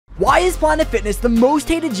Why is Planet Fitness the most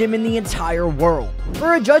hated gym in the entire world?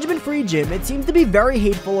 For a judgment-free gym, it seems to be very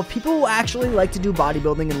hateful of people who actually like to do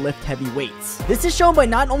bodybuilding and lift heavy weights. This is shown by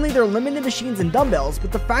not only their limited machines and dumbbells,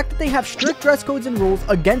 but the fact that they have strict dress codes and rules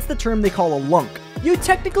against the term they call a lunk. You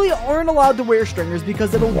technically aren't allowed to wear stringers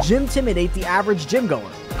because it'll gym-intimidate the average gym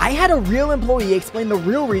goer. I had a real employee explain the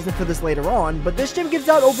real reason for this later on, but this gym gives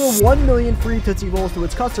out over 1 million free Tootsie Rolls to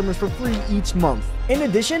its customers for free each month. In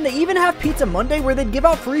addition, they even have Pizza Monday where they'd give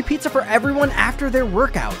out free pizza for everyone after their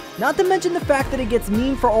workout. Not to mention the fact that it gets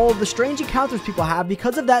mean for all of the strange encounters people have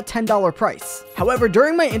because of that $10 price. However,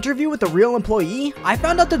 during my interview with the real employee, I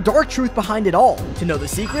found out the dark truth behind it all. To know the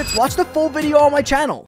secrets, watch the full video on my channel.